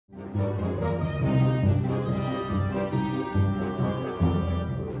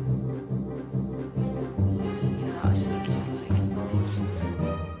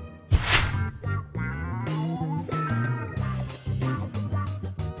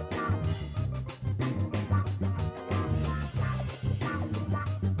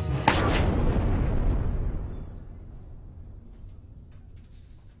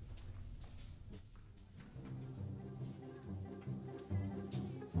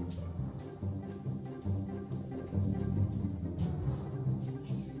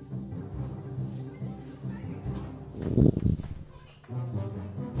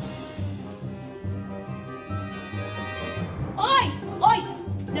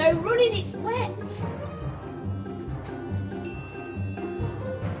No running, it's wet.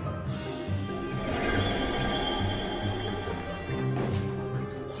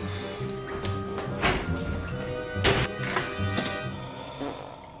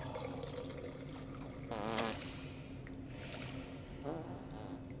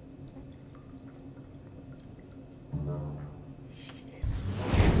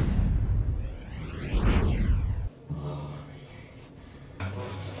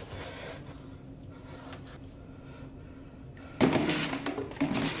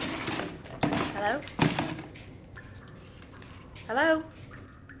 Hello? Hello?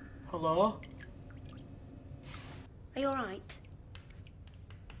 Hello? Are you alright?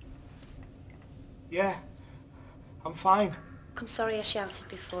 Yeah, I'm fine. I'm sorry I shouted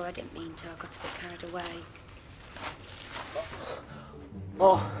before. I didn't mean to. I got a bit carried away.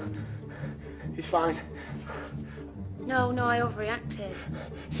 Oh, it's fine. No, I overreacted.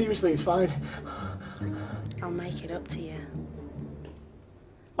 Seriously, it's fine. I'll make it up to you.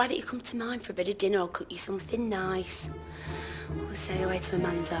 Why don't you come to mine for a bit of dinner? I'll cook you something nice. We'll say away to a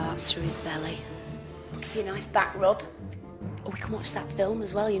man's hearts through his belly. I'll give you a nice back rub. Or we can watch that film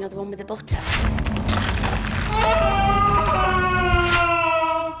as well, you know, the one with the butter.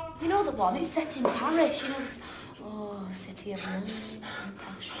 You know the one, it's set in Paris, you know, this, city of love and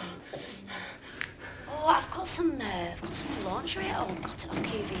passion. Oh, I've got some lingerie at home, got it off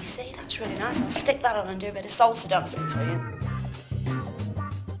QVC, that's really nice. I'll stick that on and do a bit of salsa dancing for you.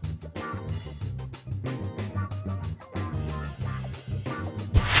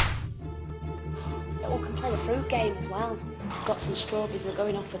 We can play the fruit game as well. We've got some strawberries, they're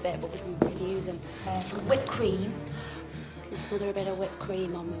going off a bit, but we can use them. Some whipped creams. You can smother a bit of whipped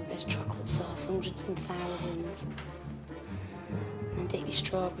cream on with a bit of chocolate sauce, hundreds and thousands. And then dip your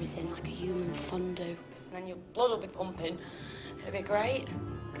strawberries in like a human fondue. And then your blood will be pumping. It'll be great.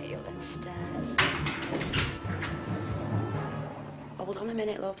 Get you up them stairs. Hold on a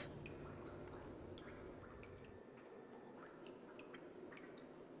minute, love.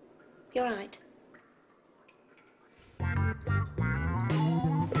 You all right?